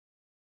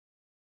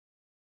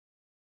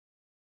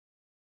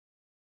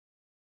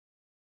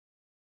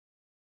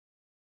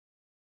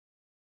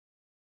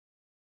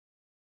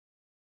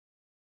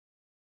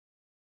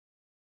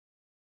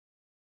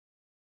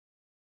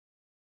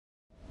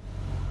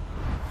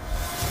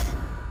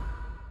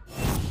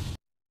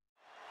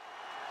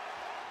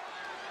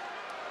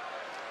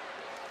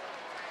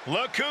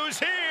Look who's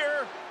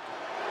here.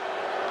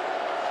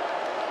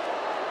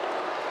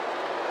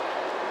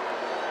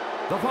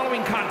 The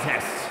following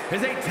contest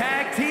is a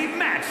tag team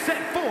match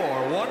set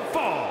for one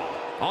fall.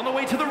 On the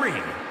way to the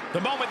ring.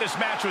 The moment this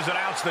match was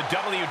announced, the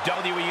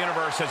WWE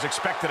Universe has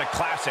expected a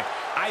classic.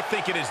 I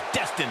think it is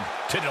destined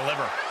to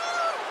deliver.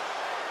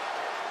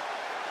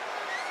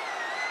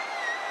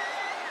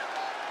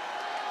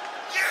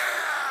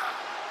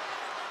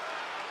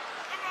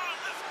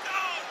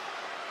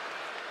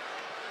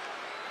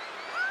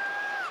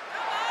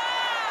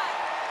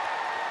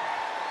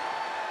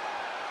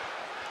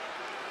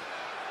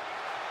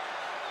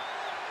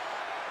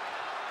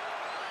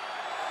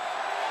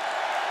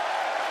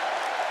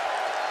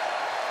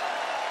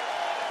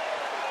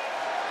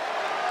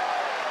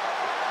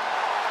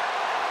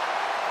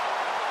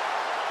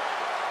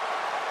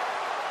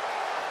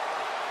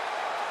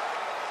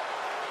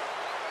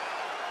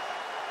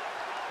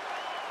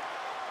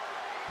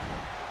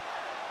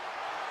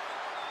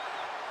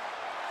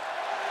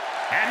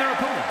 And their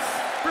opponents,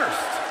 first,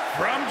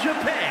 from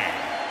Japan,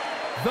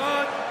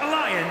 the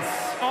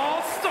Alliance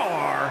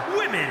All-Star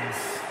Women's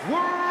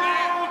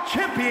World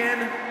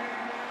Champion.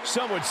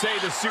 Some would say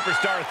the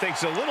superstar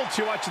thinks a little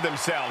too much of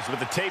themselves, but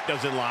the tape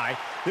doesn't lie.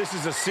 This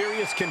is a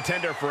serious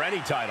contender for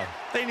any title.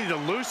 They need to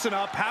loosen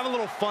up, have a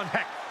little fun,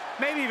 heck,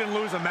 maybe even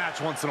lose a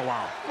match once in a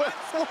while.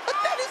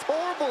 That is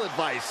horrible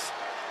advice.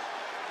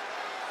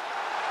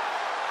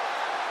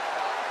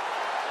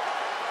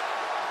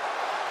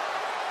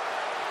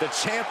 The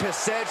champ has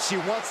said she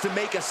wants to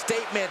make a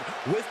statement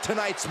with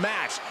tonight's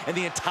match, and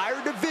the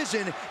entire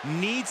division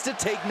needs to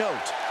take note.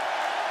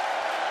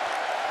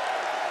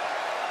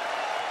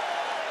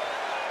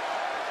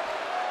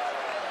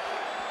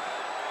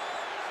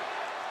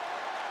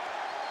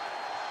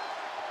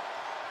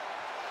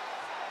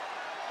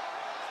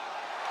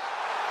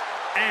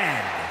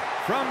 And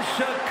from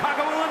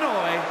Chicago,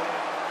 Illinois,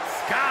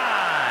 Skye.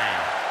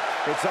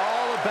 It's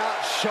all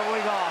about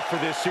showing off for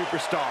this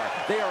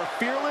superstar. They are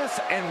fearless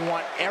and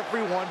want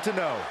everyone to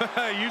know.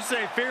 You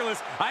say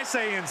fearless, I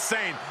say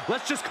insane.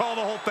 Let's just call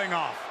the whole thing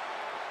off.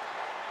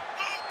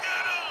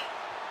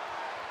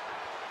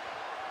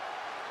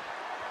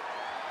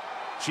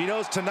 She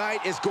knows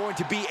tonight is going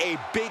to be a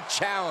big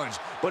challenge,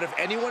 but if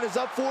anyone is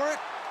up for it,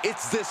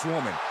 it's this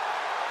woman.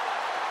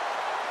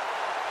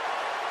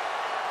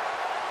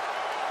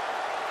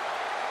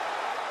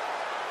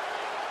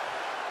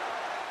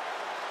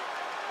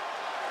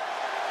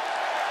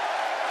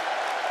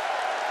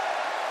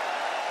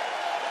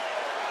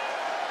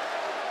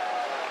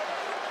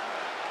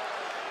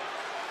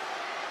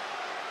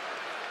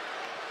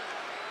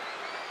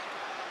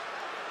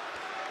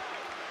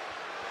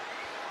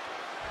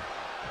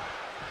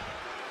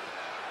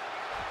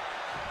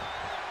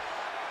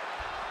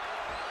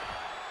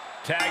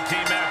 Tag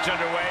team match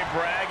underway.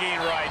 Bragging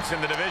rights in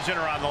the division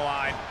are on the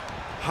line.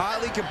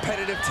 Highly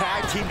competitive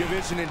tag team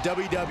division in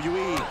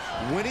WWE.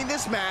 Winning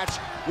this match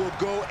will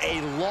go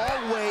a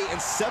long way in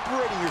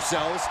separating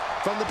yourselves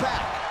from the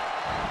pack.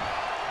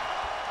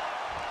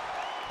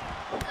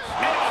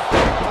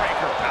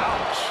 Breaker.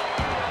 Ouch.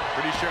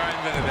 Pretty sure I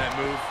invented that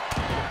move.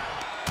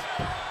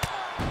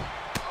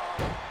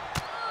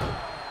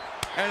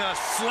 And a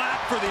slap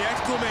for the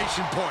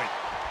exclamation point.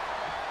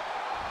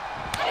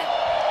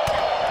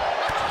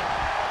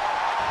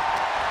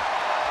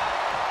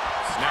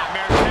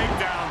 Snapmare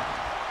takedown.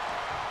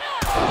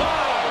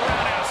 Oh,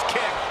 roundhouse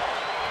kick.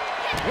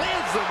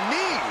 Lands a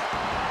knee.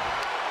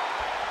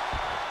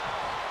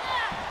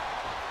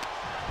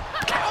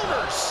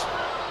 Counters.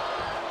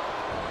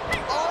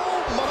 Oh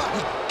my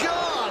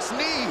gosh,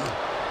 knee.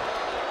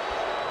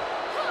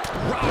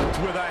 Rocked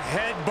with a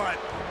headbutt,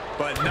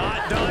 but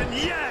not done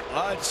yet.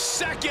 A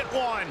second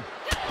one.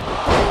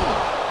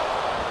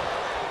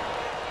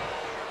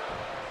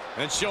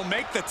 And she'll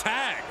make the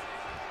tag.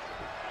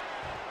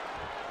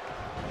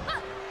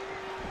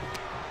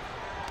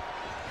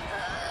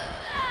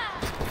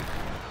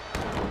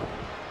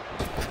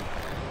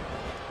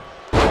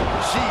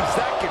 Jeez,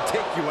 that could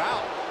take you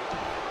out.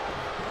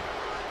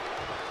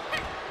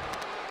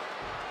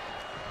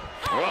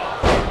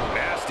 Oh,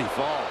 nasty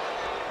fall.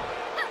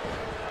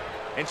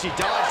 And she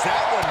dodged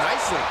that one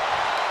nicely.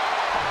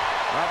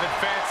 Nothing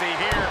fancy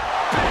here.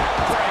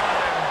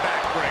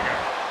 Backbreaker.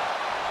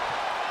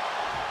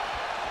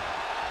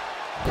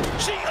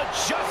 She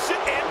adjusts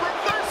it and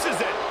reverses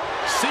it.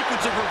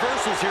 Sequence of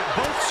reversals here.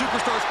 Both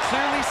superstars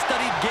clearly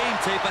studied game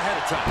tape ahead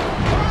of time.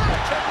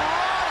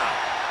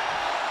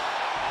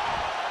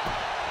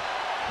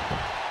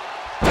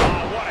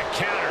 Oh, what a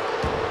counter.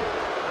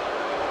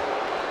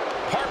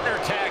 Partner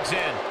tags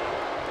in.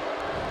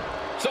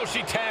 So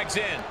she tags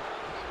in.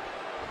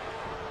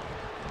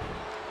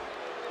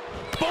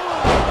 Boom!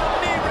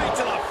 Knee right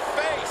to the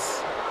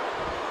face.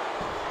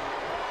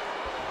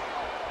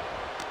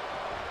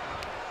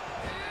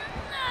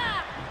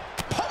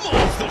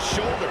 Pummels the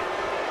shoulder.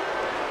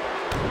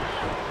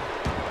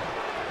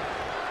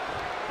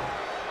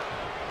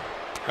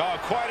 Oh,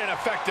 quite an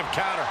effective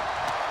counter.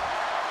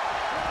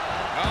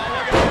 Oh,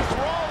 look at this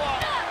roll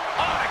up.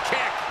 Oh, a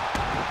kick.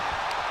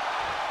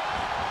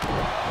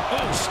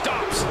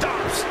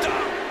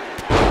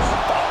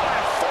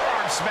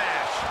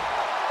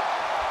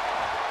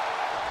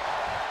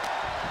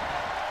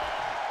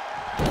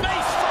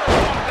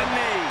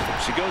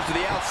 She goes to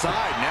the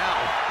outside now.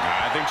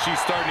 I think she's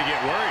starting to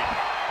get worried.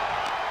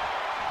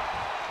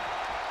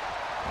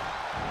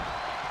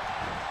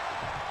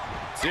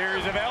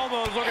 Series of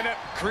elbows looking to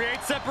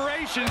create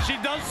separation. She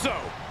does so.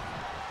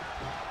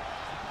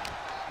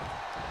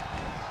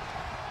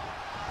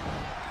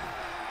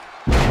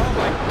 Oh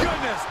my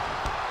goodness!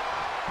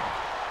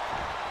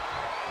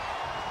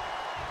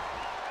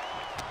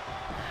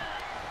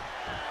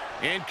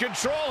 In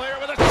control here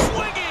with a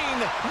swinging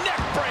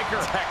neck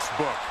breaker.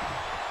 Textbook.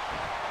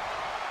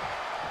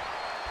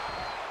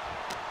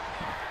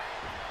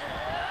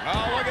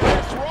 Oh, look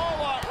at this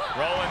roll up.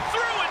 Rolling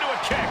through into a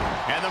kick.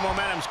 And the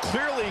momentum's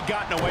clearly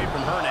gotten away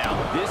from her now.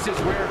 This is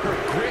where her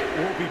grit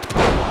will be put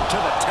to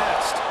the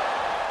test.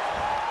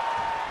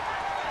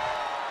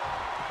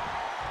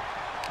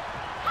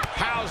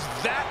 How's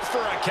that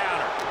for a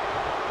counter?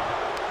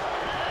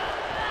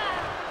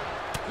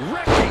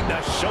 Wrecking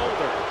the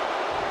shoulder.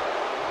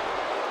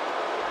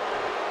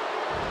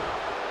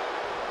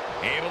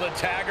 Able to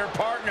tag her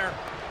partner.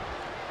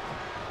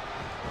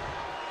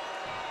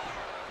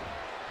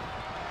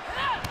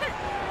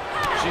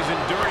 She's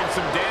enduring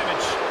some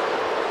damage.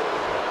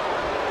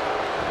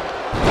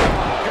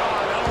 Oh,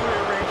 God, that'll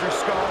rearrange her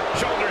skull.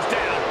 Shoulders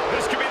down.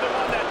 This could be the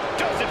one that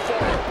does it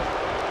for her.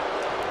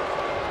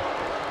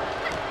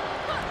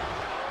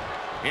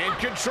 In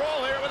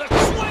control here with a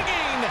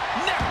swinging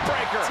neck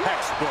breaker.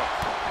 Textbook.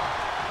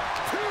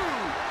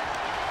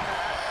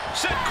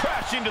 Sent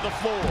crashing to the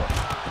floor.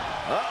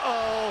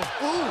 Uh-oh.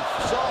 Ooh,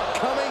 saw it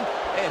coming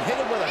and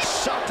hit him with a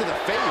shot to the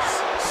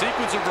face.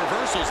 Sequence of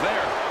reversals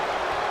there.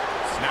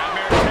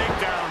 Snapmare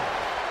takedown.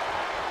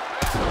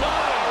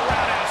 Oh,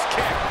 roundhouse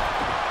kick.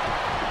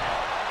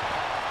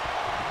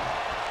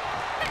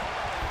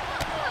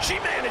 She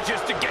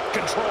manages to get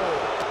control.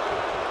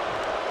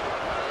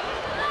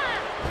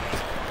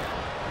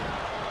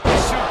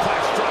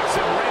 Suplex drops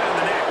him right on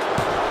the neck.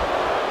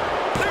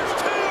 There's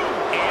two.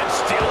 And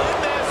still in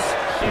this.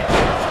 She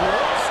just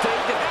won't stay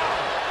down.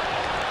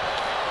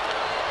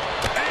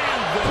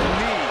 And the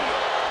knee.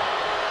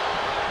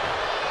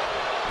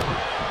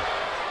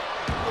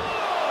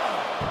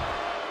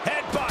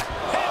 Headbutt.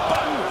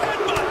 Headbutt.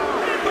 Headbutt.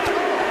 Headbutt.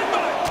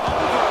 Headbutt.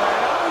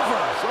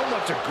 Over. So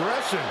much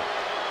aggression.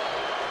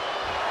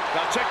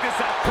 Now check this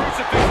out.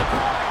 Crucifix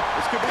applied.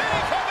 This could be a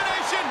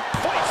combination.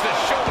 Fights the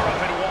shoulder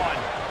up in one.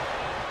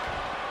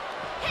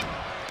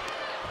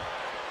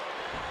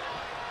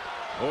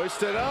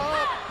 Hoisted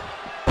up.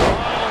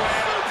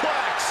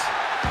 Suplex.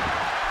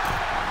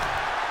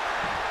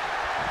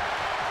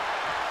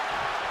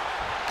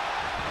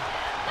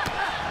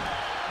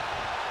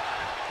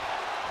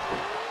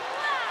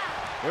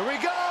 Here we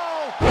go.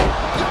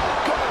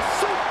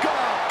 Yokosuka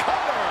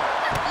cover.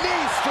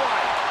 Knee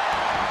strike.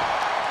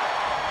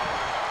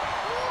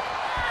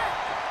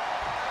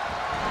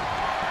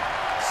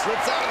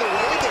 Slips out of the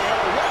way there.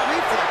 What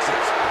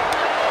reflexes?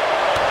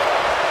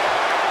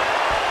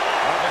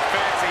 Nothing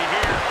fancy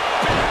here.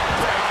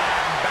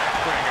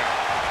 Backbringer.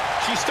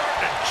 She's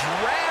starting to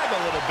drag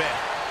a little bit.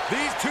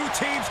 These two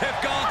teams have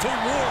gone to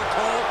war,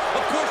 Cole.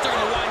 Of course they're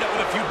going to wind up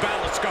with a few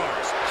battle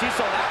scars. She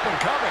saw that one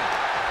coming.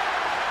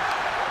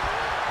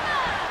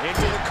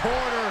 Into the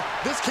corner.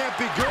 This can't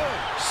be good.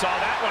 Saw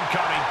that one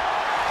coming.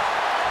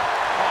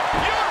 Oh,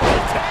 beautiful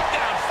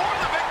takedown for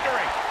the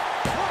victory.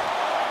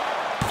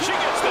 She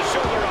gets the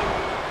shoulder up.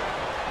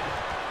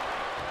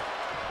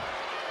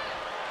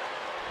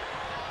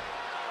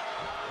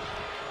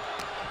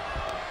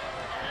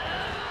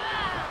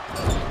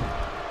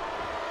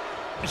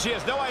 She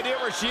has no idea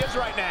where she is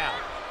right now.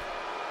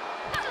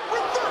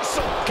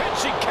 Reversal. Can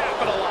she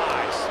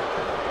capitalize?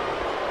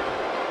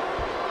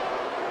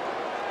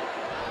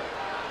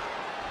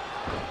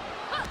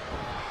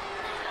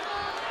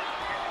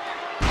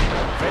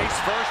 Face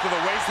first with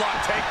a waistlock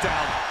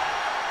takedown.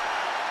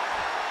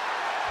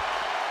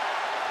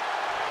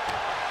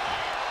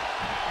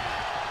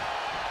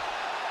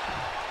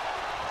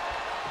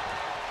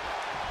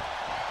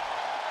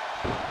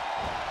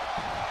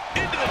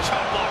 Into the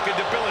chop block, a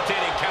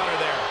debilitating counter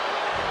there.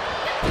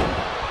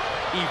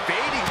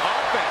 Evading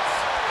offense.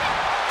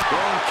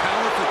 Going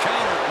counter for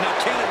counter. Now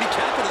can it be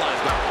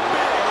capitalized on?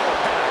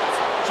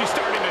 She's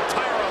starting to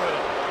tire a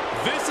little.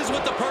 This is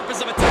what the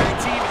purpose of a tag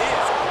team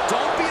is.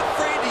 Don't be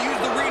afraid to use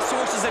the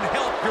resources and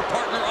help your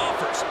partner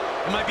offers.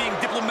 Am I being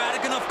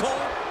diplomatic enough,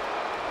 Cole?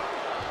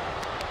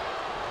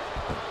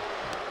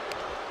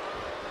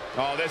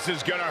 Oh, this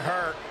is gonna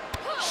hurt.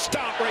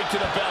 Stomp right to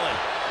the belly.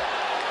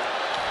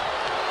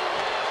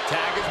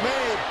 Tag is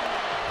made.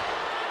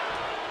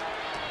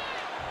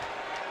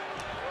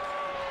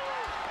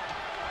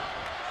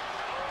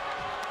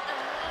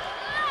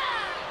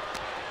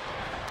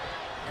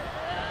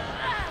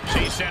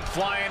 She's sent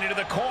flying into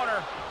the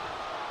corner.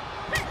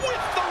 With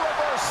the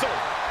reversal.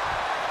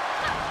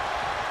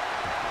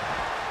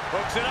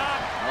 Hooks it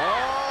up.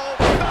 Oh,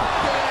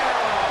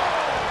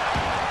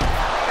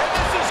 And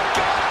this is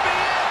gonna be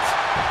it.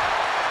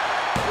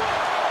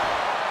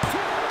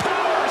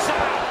 Powers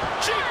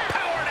out. She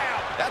powered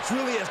out. that's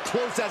really as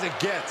close as it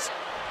gets.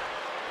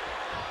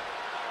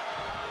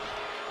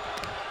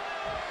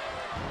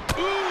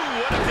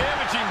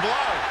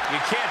 You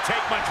can't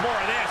take much more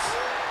of this.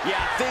 Yeah,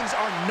 things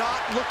are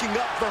not looking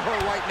up for her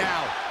right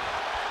now.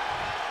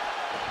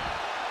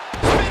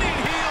 Spinning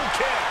heel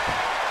kick.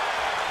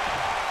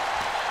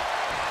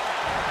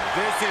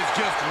 This is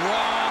just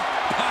raw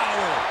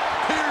power,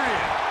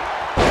 period.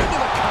 Into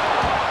the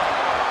cover.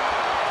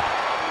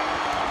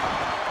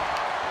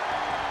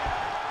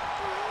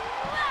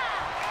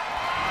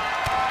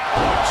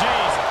 Oh,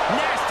 jeez.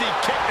 Nasty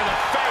kick to the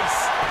face.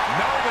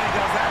 Nobody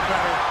does that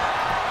better.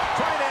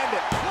 Try and end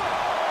it.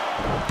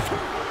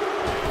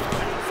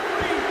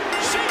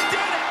 She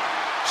did it.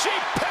 She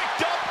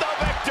picked up the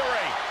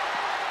victory.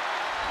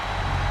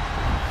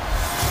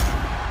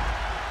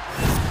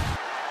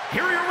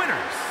 Here are your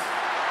winners.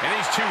 And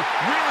these two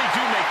really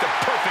do make the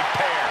perfect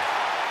pair.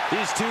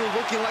 These two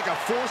looking like a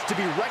force to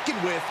be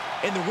reckoned with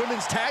in the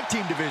women's tag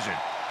team division.